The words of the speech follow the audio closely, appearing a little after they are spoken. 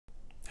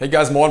Hey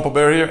guys, Mohan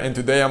Pober here, and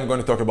today I'm going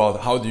to talk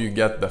about how do you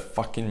get the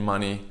fucking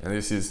money, and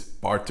this is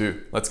part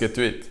 2. Let's get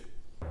to it.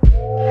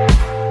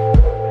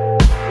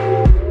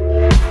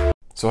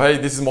 So hey,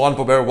 this is Mohan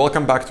Pober.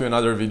 Welcome back to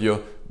another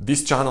video.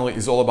 This channel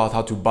is all about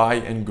how to buy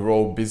and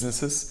grow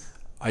businesses,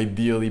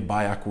 ideally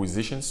by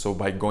acquisitions, so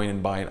by going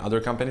and buying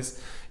other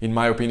companies. In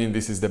my opinion,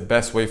 this is the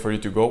best way for you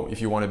to go if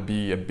you want to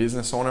be a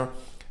business owner.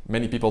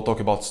 Many people talk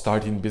about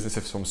starting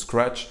businesses from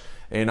scratch,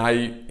 and I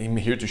am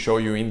here to show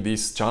you in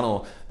this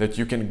channel that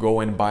you can go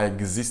and buy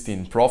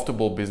existing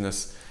profitable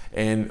business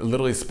and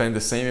literally spend the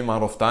same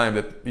amount of time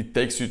that it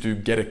takes you to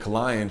get a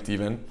client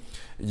even.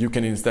 You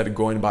can instead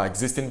go and buy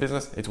existing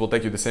business. It will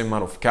take you the same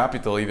amount of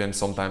capital even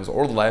sometimes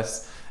or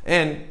less,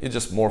 and it's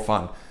just more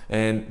fun.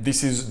 And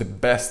this is the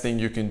best thing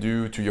you can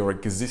do to your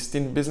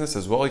existing business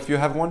as well. If you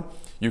have one,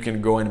 you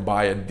can go and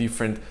buy a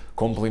different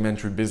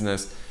complementary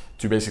business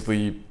to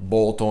basically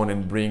bolt on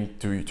and bring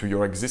to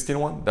your existing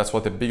one. That's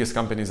what the biggest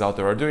companies out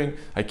there are doing.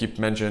 I keep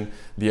mentioning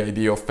the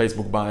idea of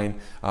Facebook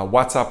buying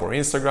WhatsApp or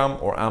Instagram,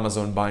 or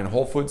Amazon buying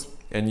Whole Foods,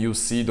 and you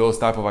see those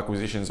type of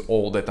acquisitions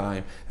all the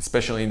time,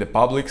 especially in the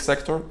public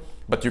sector,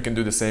 but you can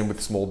do the same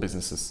with small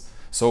businesses.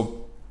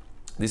 So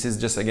this is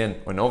just, again,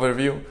 an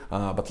overview,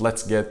 but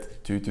let's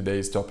get to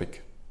today's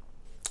topic.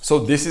 So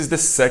this is the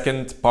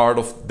second part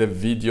of the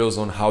videos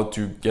on how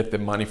to get the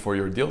money for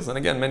your deals. And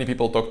again, many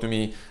people talk to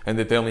me and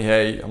they tell me,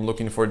 hey, I'm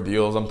looking for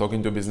deals, I'm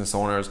talking to business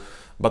owners,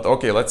 but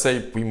okay, let's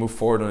say we move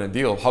forward on a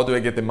deal. How do I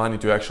get the money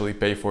to actually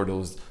pay for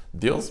those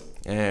deals?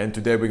 And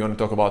today we're going to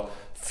talk about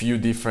a few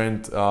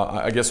different,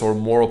 or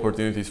more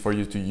opportunities for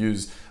you to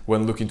use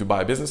when looking to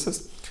buy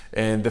businesses.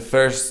 And the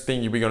first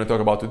thing we're going to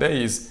talk about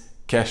today is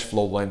cash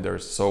flow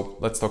lenders. So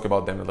let's talk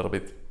about them a little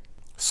bit.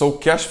 So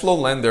cash flow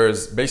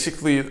lenders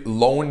basically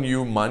loan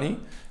you money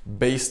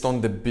based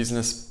on the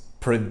business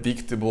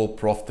predictable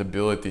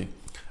profitability.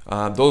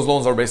 Those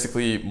loans are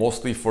basically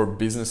mostly for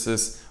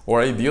businesses,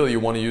 or ideally you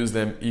want to use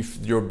them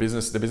if your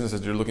business, the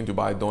businesses you're looking to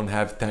buy, don't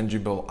have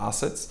tangible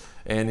assets.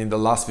 And in the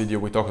last video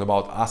we talked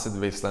about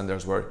asset-based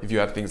lenders, where if you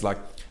have things like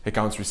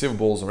accounts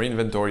receivables or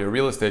inventory or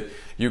real estate,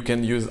 you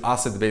can use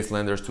asset-based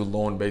lenders to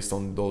loan based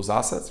on those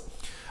assets.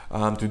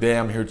 Today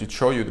I'm here to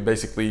show you that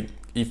basically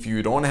if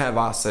you don't have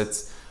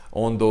assets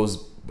on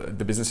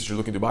the businesses you're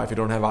looking to buy, if you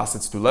don't have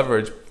assets to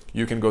leverage,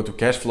 you can go to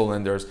cash flow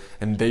lenders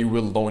and they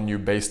will loan you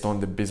based on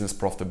the business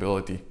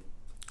profitability.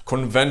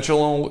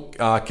 Conventional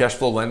cash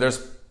flow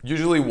lenders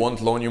usually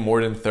won't loan you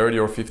more than 30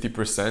 or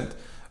 50%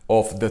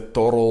 of the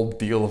total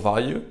deal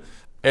value.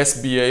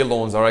 SBA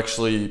loans are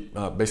actually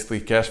basically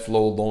cash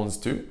flow loans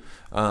too,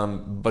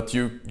 but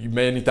you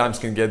many times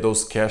can get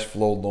those cash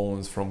flow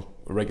loans from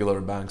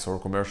regular banks or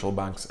commercial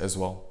banks as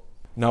well.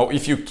 Now,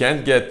 if you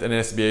can't get an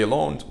SBA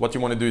loan, what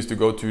you want to do is to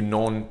go to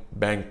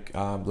non-bank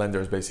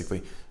lenders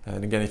basically.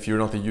 And again, if you're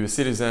not a US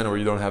citizen or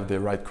you don't have the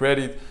right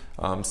credit,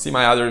 see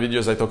my other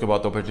videos. I talk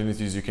about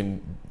opportunities you can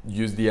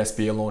use the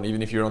SBA loan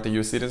even if you're not a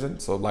US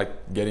citizen. So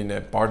like getting a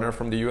partner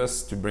from the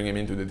US to bring him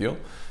into the deal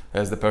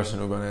as the person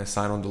who's going to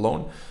sign on the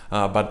loan.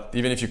 But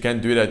even if you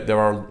can't do that, there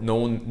are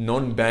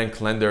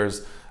non-bank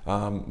lenders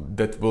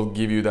that will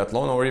give you that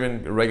loan, or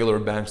even regular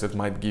banks that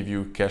might give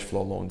you cash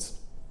flow loans.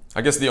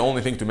 I guess the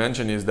only thing to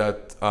mention is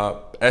that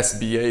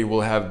SBA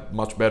will have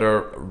much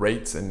better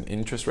rates and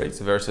interest rates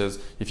versus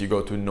if you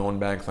go to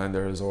non-bank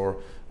lenders or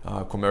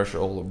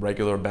commercial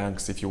regular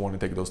banks if you want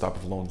to take those type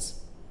of loans.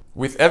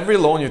 With every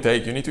loan you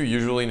take, you need to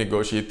usually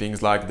negotiate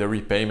things like the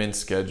repayment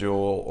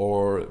schedule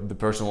or the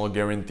personal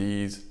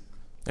guarantees,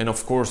 and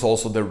of course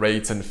also the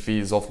rates and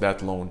fees of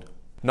that loan.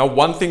 Now,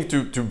 one thing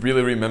to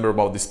really remember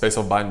about this space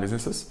of buying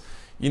businesses,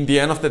 in the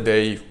end of the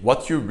day,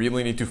 what you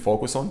really need to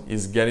focus on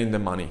is getting the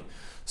money.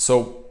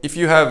 So if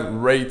you have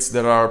rates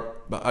that are,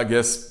 I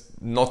guess,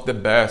 not the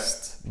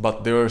best,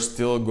 but they're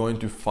still going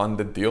to fund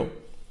the deal,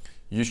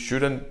 you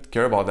shouldn't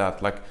care about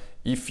that. Like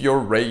if your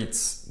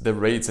rates, the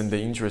rates and the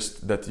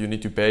interest that you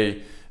need to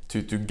pay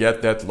to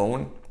get that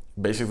loan,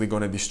 basically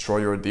going to destroy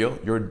your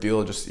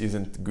deal just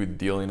isn't good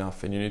deal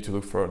enough, and you need to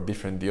look for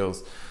different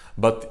deals.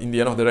 But in the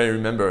end of the day,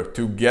 remember,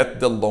 to get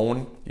the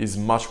loan is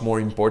much more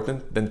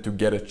important than to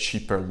get a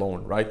cheaper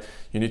loan, right?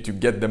 You need to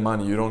get the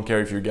money. You don't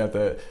care if you get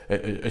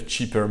a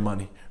cheaper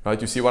money, right?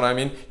 You see what I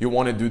mean? You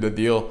want to do the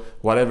deal,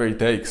 whatever it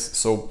takes.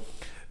 So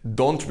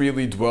don't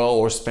really dwell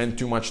or spend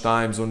too much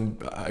time on,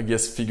 I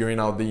guess, figuring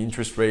out the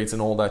interest rates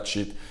and all that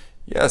shit.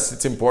 Yes,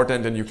 it's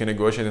important and you can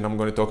negotiate, and I'm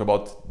going to talk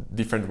about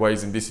different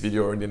ways in this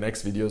video or in the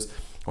next videos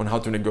on how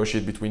to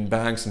negotiate between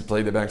banks and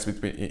play the banks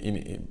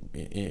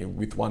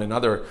with one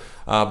another.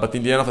 But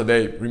in the end of the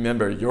day,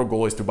 remember, your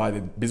goal is to buy the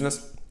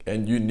business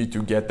and you need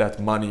to get that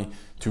money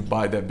to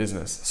buy that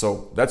business.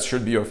 So that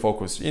should be your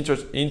focus.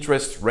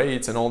 Interest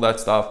rates and all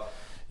that stuff,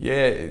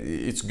 yeah,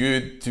 it's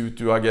good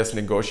to I guess,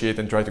 negotiate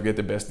and try to get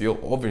the best deal,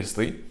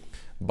 obviously.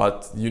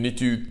 But you need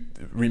to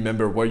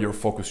remember where your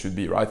focus should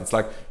be, right? It's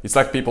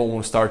like people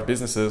who start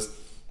businesses,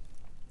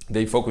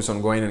 they focus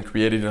on going and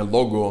creating a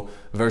logo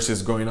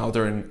versus going out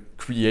there and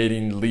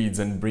creating leads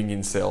and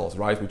bringing sales,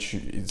 right? Which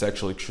is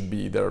actually should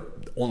be their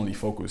only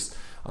focus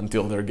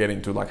until they're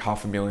getting to like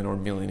 $500,000 or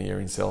 $1 million a year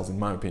in sales, in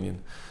my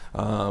opinion.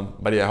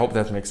 But yeah, I hope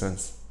that makes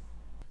sense.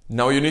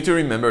 Now you need to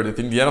remember that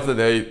in the end of the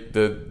day,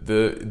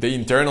 the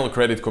internal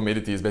credit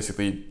committee is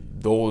basically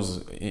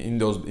those in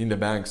the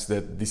banks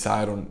that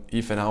decide on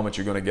if and how much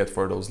you're going to get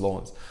for those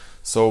loans.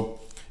 So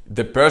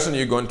the person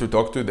you're going to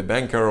talk to, the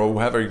banker or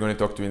whoever you're going to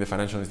talk to in the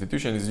financial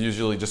institution, is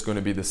usually just going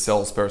to be the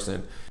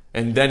salesperson.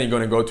 And then you're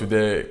going to go to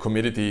the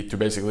committee to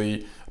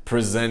basically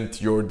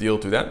present your deal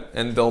to them,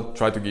 and they'll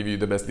try to give you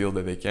the best deal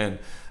that they can.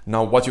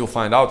 Now, what you'll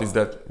find out is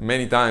that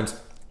many times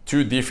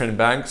two different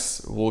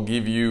banks will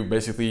give you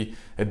basically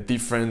a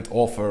different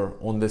offer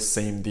on the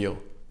same deal.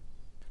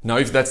 Now,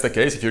 if that's the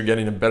case, if you're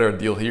getting a better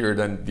deal here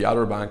than the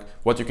other bank,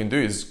 what you can do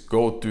is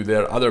go to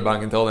their other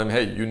bank and tell them,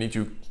 hey, you need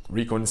to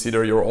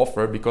reconsider your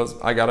offer because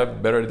I got a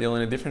better deal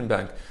in a different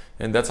bank.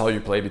 And that's how you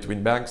play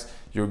between banks.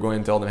 You're going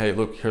and tell them, hey,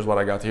 look, here's what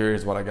I got here,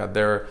 here's what I got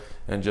there,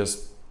 and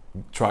just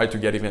try to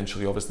get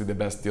eventually, obviously, the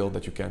best deal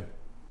that you can.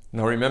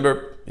 Now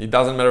remember, it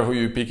doesn't matter who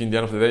you pick in the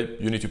end of the day,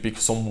 you need to pick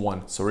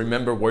someone. So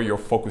remember where your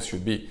focus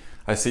should be.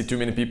 I see too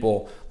many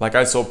people, like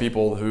I saw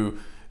people who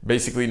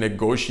basically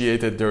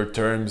negotiated their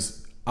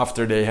terms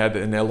after they had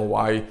an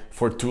LOI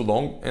for too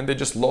long, and they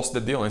just lost the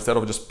deal instead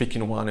of just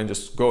picking one and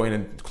just going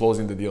and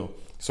closing the deal.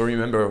 So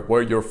remember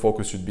where your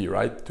focus should be,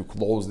 right? To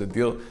close the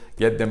deal,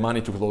 get the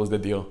money to close the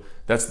deal.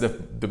 That's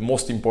the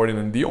most important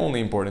and the only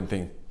important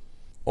thing.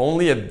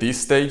 Only at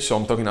this stage, so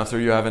I'm talking after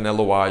you have an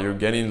LOI, you're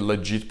getting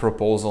legit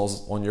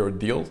proposals on your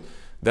deal.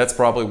 That's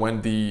probably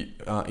when the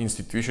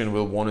institution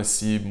will want to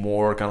see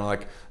more kind of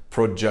like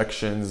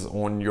projections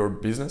on your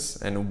business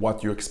and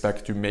what you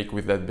expect to make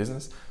with that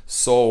business.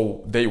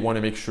 So they want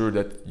to make sure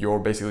that your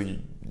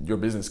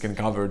business can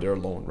cover their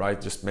loan,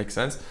 right? Just makes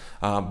sense.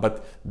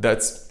 But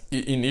that's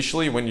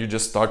initially when you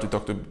just start to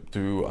talk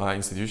to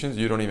institutions,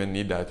 you don't even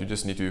need that. You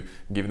just need to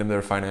give them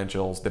their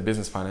financials, the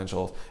business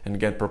financials,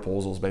 and get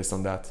proposals based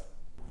on that.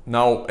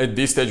 Now, at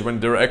this stage, when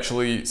they're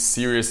actually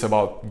serious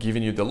about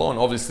giving you the loan,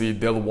 obviously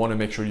they'll want to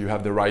make sure you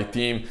have the right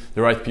team,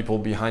 the right people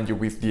behind you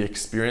with the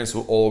experience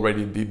who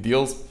already did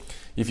deals.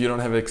 If you don't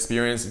have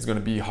experience, it's going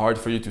to be hard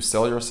for you to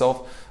sell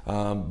yourself.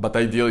 But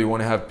ideally, you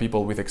want to have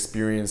people with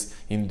experience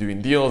in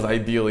doing deals,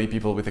 ideally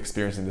people with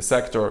experience in the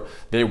sector.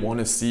 They want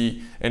to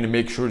see and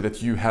make sure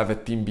that you have a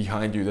team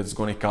behind you that's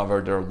going to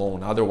cover their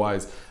loan.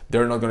 Otherwise,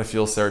 they're not going to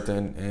feel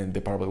certain and they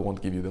probably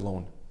won't give you the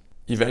loan.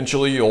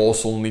 Eventually, you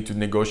also need to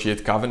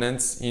negotiate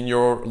covenants in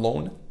your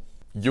loan.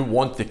 You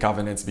want the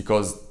covenants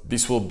because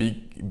this will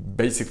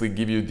basically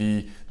give you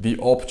the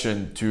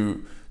option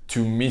to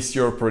miss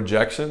your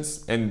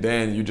projections, and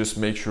then you just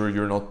make sure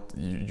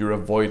you're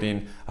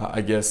avoiding, I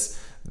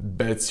guess,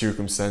 bad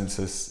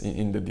circumstances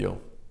in the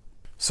deal.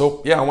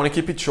 So yeah, I want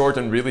to keep it short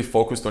and really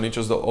focused on each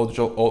of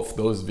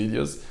those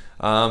videos.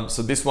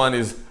 So this one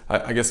is,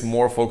 I guess,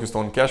 more focused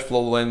on cash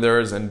flow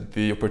lenders and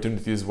the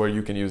opportunities where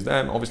you can use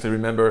them. Obviously,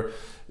 remember,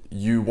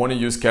 you want to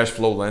use cash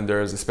flow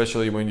lenders,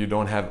 especially when you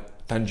don't have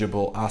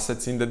tangible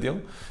assets in the deal,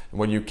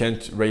 when you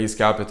can't raise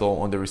capital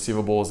on the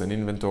receivables and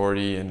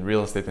inventory and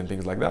real estate and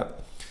things like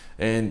that.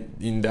 And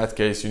in that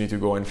case, you need to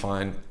go and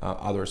find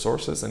other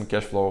sources, and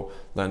cash flow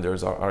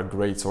lenders are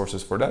great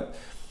sources for that.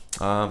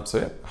 So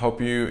yeah,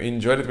 hope you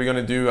enjoyed it. We're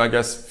gonna do, I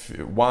guess,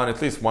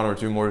 at least one or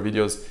two more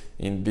videos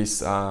in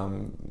this,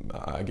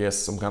 I guess,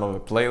 some kind of a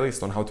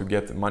playlist on how to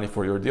get money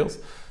for your deals.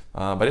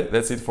 But yeah,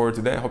 that's it for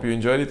today. I hope you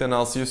enjoyed it, and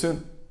I'll see you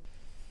soon.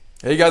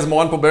 Hey guys,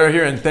 Mohan Pobera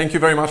here, and thank you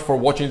very much for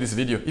watching this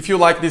video. If you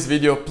like this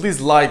video,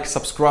 please like,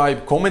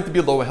 subscribe, comment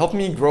below, help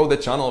me grow the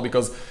channel,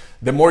 because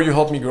the more you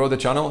help me grow the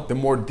channel, the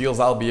more deals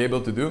I'll be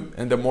able to do,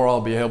 and the more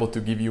I'll be able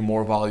to give you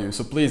more value.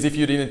 So please, if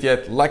you didn't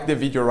yet, like the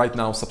video right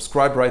now,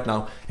 subscribe right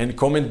now, and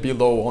comment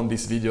below on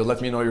this video.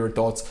 Let me know your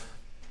thoughts.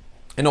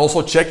 And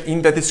also check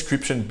in the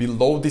description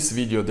below this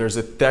video, there's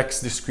a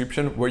text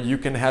description where you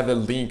can have a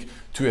link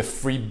to a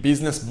free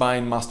business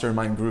buying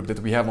mastermind group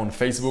that we have on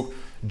Facebook.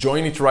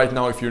 Join it right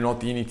now if you're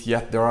not in it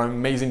yet. There are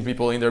amazing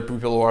people in there,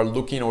 people who are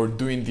looking or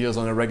doing deals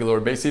on a regular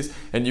basis,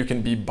 and you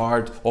can be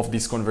part of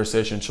this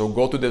conversation. So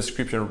go to the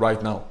description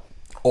right now.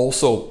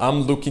 Also,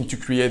 I'm looking to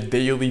create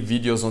daily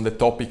videos on the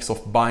topics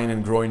of buying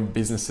and growing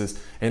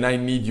businesses, and I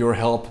need your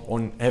help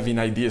on having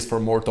ideas for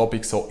more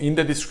topics. So in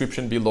the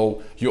description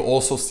below, you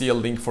also see a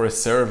link for a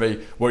survey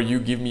where you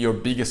give me your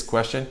biggest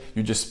question.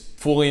 You just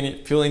fill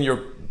in your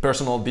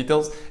personal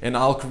details, and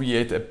I'll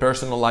create a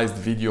personalized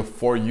video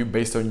for you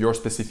based on your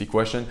specific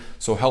question.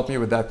 So help me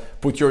with that.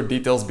 Put your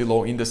details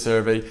below in the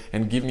survey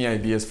and give me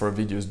ideas for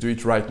videos. Do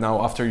it right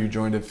now after you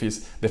join the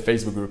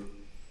Facebook group.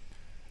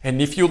 And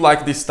if you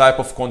like this type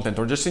of content,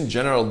 or just in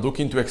general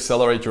looking to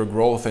accelerate your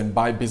growth and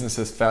buy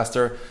businesses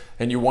faster,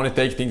 and you want to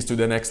take things to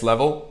the next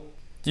level,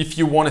 if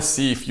you want to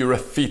see if you're a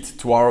fit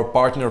to our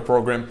partner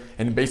program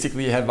and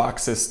basically have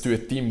access to a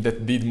team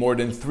that did more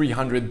than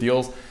 300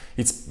 deals,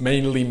 it's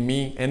mainly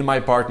me and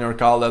my partner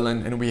Carl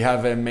Ellen, and we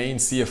have a main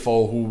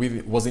CFO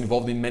who was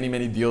involved in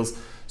many deals.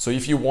 So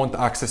if you want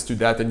access to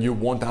that and you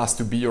want us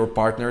to be your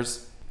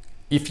partners,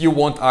 if you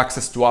want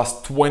access to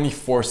us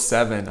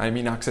 24/7, I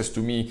mean access to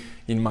me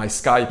in my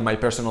Skype, my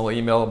personal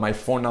email, my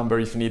phone number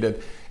if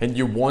needed, and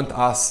you want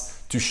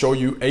us to show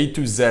you A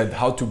to Z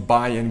how to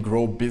buy and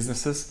grow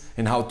businesses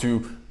and how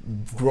to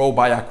grow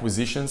by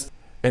acquisitions,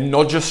 and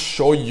not just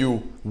show you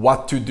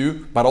what to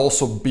do, but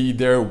also be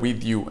there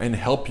with you and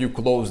help you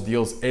close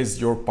deals as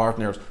your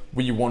partners.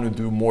 We want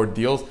to do more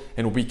deals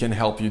and we can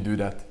help you do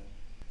that.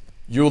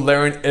 You'll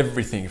learn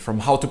everything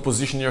from how to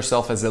position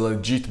yourself as a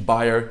legit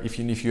buyer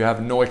even if you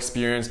have no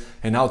experience,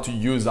 and how to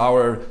use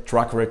our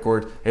track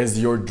record as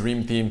your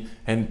dream team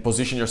and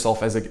position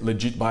yourself as a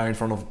legit buyer in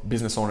front of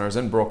business owners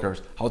and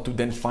brokers. How to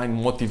then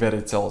find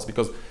motivated sellers,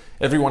 because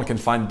everyone can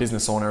find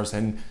business owners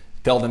and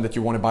tell them that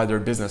you want to buy their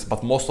business,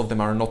 but most of them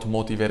are not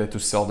motivated to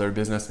sell their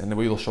business, and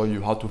we will show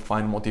you how to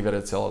find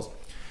motivated sellers.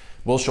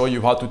 We'll show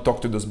you how to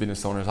talk to those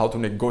business owners, how to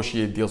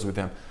negotiate deals with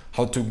them,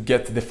 how to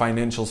get the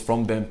financials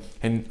from them,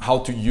 and how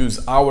to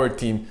use our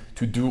team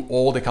to do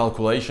all the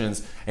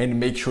calculations and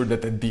make sure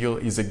that the deal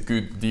is a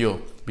good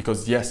deal.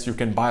 Because yes, you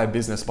can buy a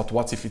business, but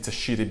what if it's a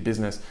shitty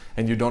business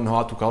and you don't know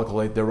how to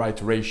calculate the right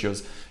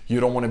ratios?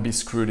 You don't want to be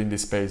screwed in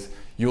this space.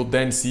 You'll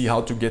then see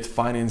how to get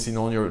financing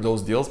on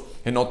those deals.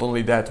 And not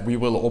only that, we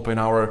will open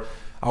our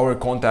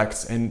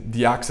contacts and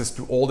the access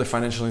to all the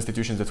financial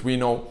institutions that we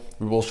know.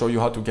 We will show you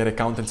how to get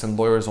accountants and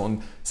lawyers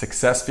on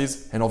success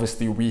fees, and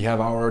obviously we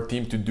have our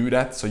team to do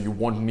that, so you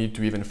won't need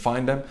to even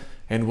find them.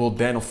 And we'll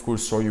then of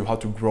course show you how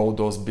to grow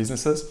those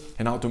businesses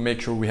and how to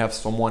make sure we have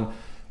someone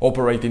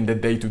operating the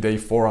day-to-day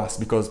for us,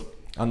 because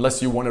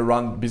unless you want to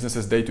run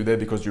businesses day-to-day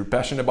because you're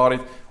passionate about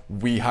it,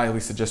 we highly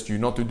suggest you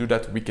not to do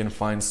that. We can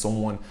find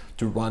someone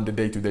to run the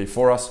day-to-day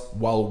for us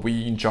while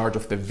we in charge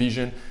of the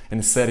vision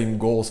and setting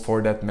goals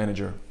for that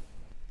manager.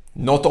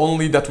 Not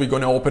only that we're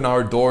going to open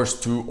our doors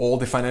to all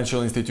the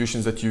financial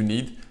institutions that you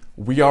need,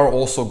 we are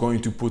also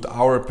going to put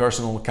our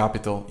personal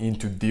capital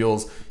into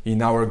deals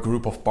in our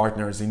group of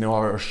partners, in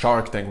our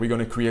Shark Tank. We're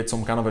going to create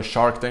some kind of a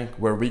Shark Tank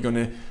where we're going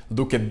to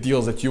look at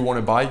deals that you want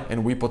to buy,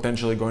 and we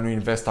potentially going to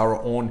invest our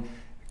own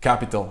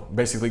capital,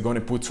 basically going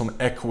to put some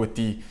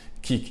equity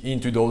kick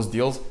into those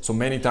deals. So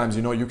many times,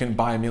 you can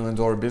buy $1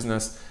 million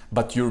business,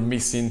 but you're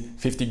missing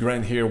 50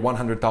 grand here,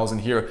 100,000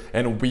 here,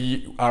 and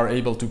we are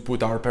able to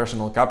put our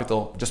personal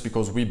capital just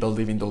because we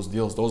believe in those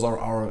deals. Those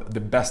are the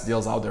best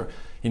deals out there.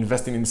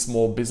 Investing in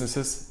small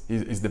businesses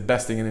is the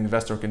best thing an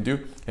investor can do,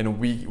 and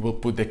we will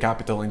put the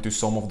capital into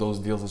some of those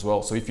deals as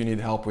well. So if you need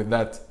help with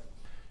that,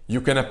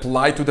 you can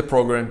apply to the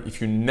program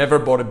if you never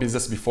bought a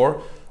business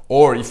before,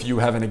 or if you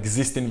have an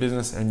existing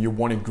business and you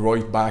want to grow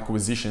it by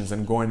acquisitions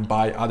and go and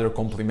buy other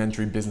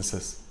complementary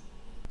businesses.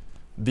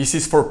 This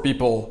is for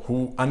people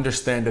who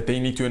understand that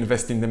they need to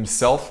invest in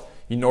themselves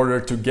in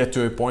order to get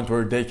to a point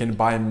where they can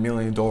buy $1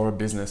 million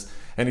business.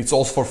 And it's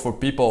also for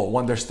people who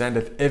understand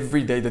that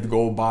every day that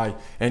go by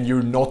and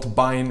you're not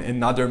buying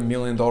another $1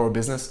 million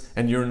business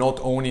and you're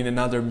not owning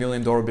another $1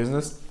 million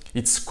business,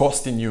 it's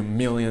costing you $1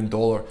 million.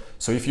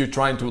 So if you're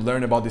trying to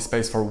learn about this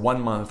space for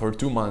 1 month or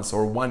 2 months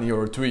or 1 year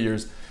or 2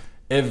 years,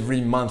 every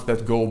month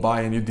that go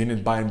by and you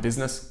didn't buy in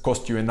business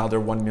cost you another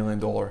 $1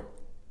 million.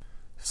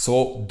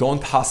 So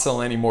don't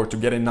hustle anymore to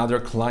get another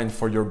client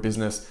for your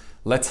business.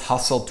 Let's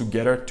hustle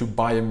together to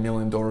buy $1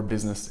 million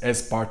business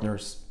as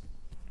partners.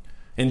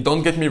 And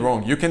don't get me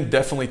wrong, you can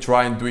definitely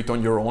try and do it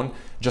on your own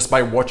just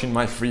by watching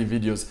my free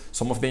videos.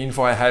 Some of the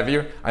info I have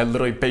here, I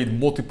literally paid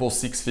multiple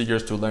 6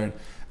 figures to learn.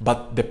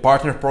 But the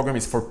partner program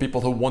is for people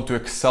who want to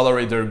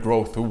accelerate their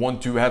growth, who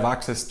want to have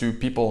access to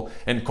people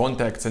and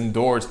contacts and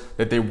doors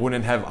that they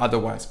wouldn't have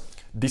otherwise.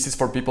 This is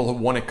for people who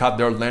want to cut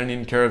their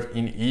learning curve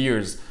in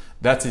years.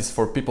 That is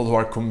for people who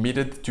are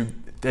committed to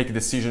take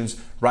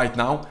decisions right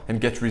now and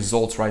get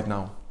results right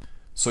now.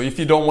 So if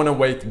you don't want to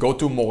wait, go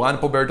to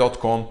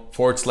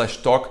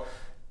moranpober.com/talk,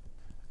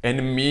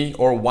 and me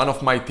or one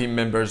of my team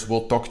members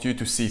will talk to you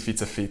to see if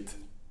it's a fit.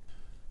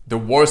 The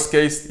worst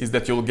case is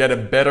that you'll get a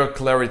better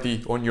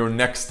clarity on your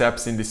next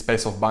steps in the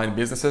space of buying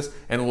businesses,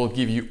 and we'll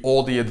give you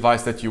all the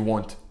advice that you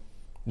want.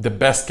 The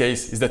best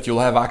case is that you'll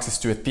have access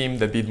to a team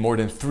that did more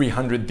than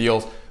 300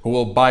 deals who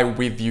will buy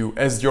with you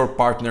as your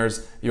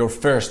partners, your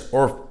first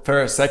or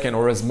second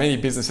or as many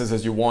businesses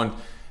as you want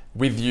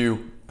with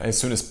you as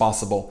soon as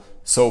possible.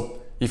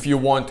 So if you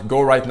want,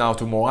 go right now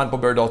to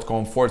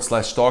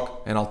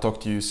moranpober.com/talk, and I'll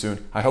talk to you soon.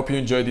 I hope you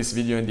enjoyed this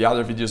video and the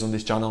other videos on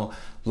this channel.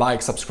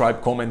 Like,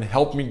 subscribe, comment,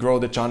 help me grow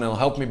the channel,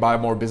 help me buy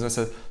more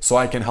businesses so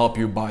I can help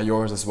you buy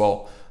yours as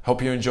well.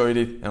 Hope you enjoyed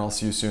it, and I'll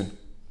see you soon.